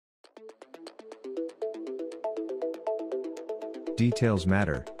Details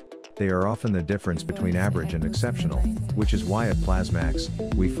matter. They are often the difference between average and exceptional, which is why at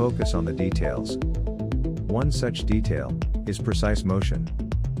Plasmax, we focus on the details. One such detail is precise motion.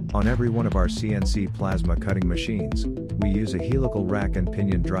 On every one of our CNC plasma cutting machines, we use a helical rack and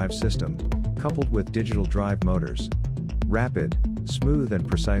pinion drive system, coupled with digital drive motors. Rapid, smooth and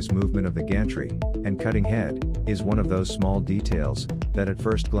precise movement of the gantry and cutting head is one of those small details that at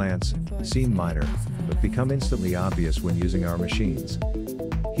first glance seem minor, but become instantly obvious when using our machines.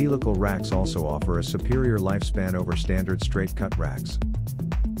 Helical racks also offer a superior lifespan over standard straight cut racks.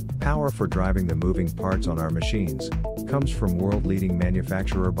 Power for driving the moving parts on our machines comes from world-leading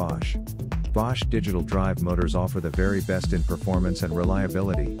manufacturer Bosch. Bosch digital drive motors offer the very best in performance and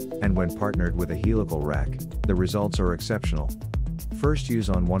reliability, and when partnered with a helical rack, the results are exceptional. First use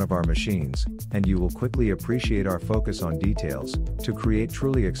on one of our machines, and you will quickly appreciate our focus on details to create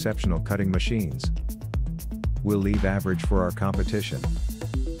truly exceptional cutting machines. We'll leave average for our competition.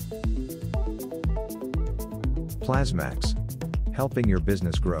 Plasmax, helping your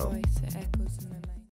business grow.